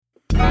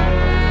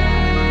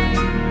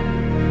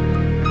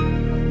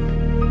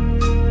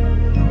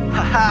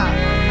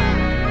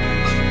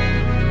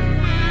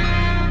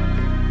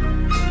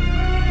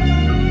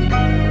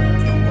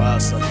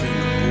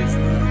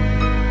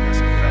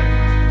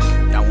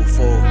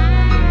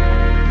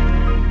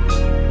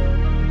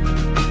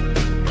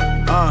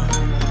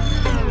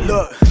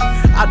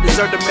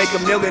deserve to make a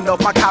million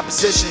off my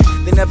composition.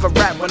 They never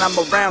rap when I'm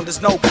around,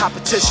 there's no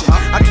competition.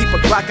 I keep a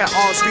Glock at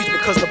arm's reach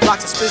because the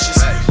block's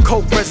suspicious.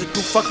 Coke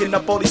residue fucking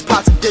up all these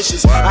pots and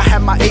dishes. I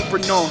had my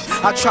apron on,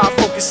 I tried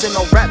focusing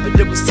on rap, but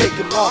it was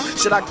taking long.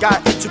 Shit, I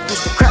got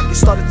introduced to crack, it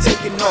started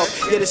taking off.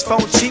 Yeah, this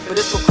phone cheap, but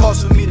it's what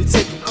cost for me to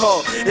take a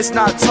call. It's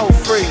not toll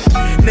free.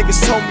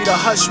 Niggas told me to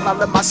hush when I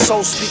let my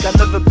soul speak. I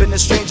never been a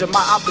stranger,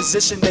 my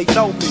opposition, they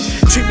know me.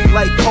 Treat me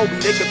like Kobe,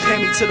 they compare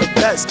me to the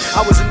best.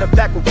 I was in the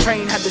back with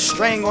Crane, had the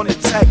string on the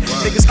tech.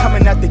 Niggas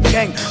coming at the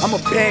gang, I'ma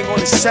bang on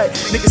the set.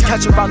 Niggas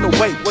catch around the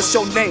way, what's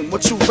your name,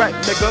 what you rap,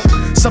 nigga?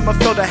 Summer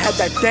felt I had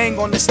that thing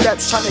on the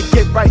steps. Tryna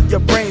get right, your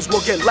brains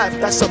will get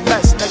left, that's a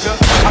mess, nigga.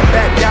 I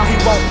back down, he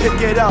won't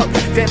pick it up.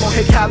 Famo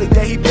hit Cali,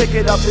 then he pick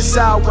it up. It's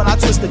out when I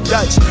twist the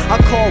Dutch. I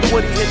call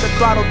Woody, hit the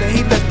throttle, then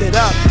he lift it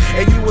up.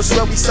 And you was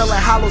swear we sellin'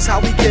 hollows, how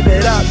we give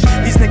it up.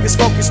 These niggas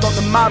focused on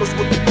the models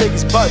with the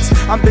biggest butts.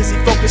 I'm busy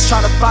focused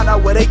trying to find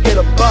out where they get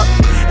a buck.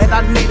 And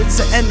I needed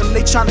to end them,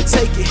 they tryna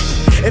take it.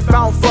 If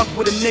I don't fuck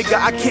with a nigga,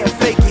 I can't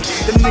fake it.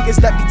 Them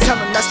niggas that be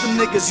tellin', that's the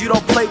niggas you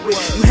don't play with.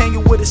 You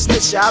hangin' with a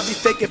snitch, yeah, I be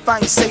fake if I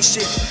ain't say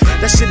shit.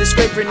 That shit is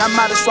favorite, I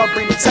might as well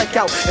bring the tech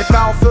out. If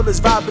I don't feel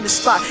his vibe in the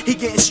spot, he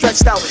getting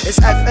stretched out. It's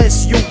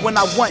FSU when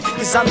I want,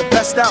 cause I'm the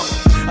best out.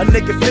 A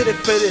nigga fitted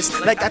for this,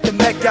 like at the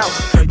Met out.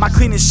 My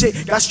cleanest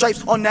shit, got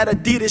stripes on that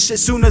Adidas shit.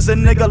 Soon as a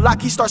nigga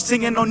lock, he starts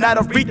singing on that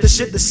Aretha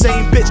shit. The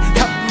same bitch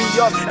topping me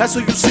off, that's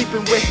who you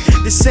sleeping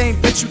with. The same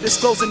bitch you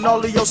disclosing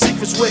all of your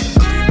secrets with.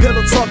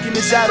 Pillow talking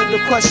is out of the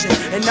question,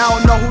 and I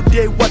don't know who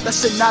did what, that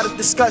shit not a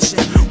discussion.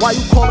 Why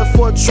you calling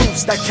for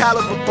troops, that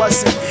caliber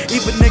bustin'?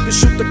 Even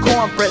niggas shoot the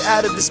cornbread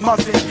out of this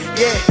muffin.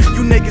 Yeah,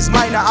 you niggas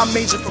minor, I'm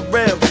major for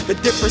real. The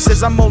difference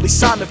is I'm only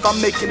signed if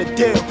I'm making a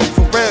deal,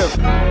 for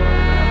real.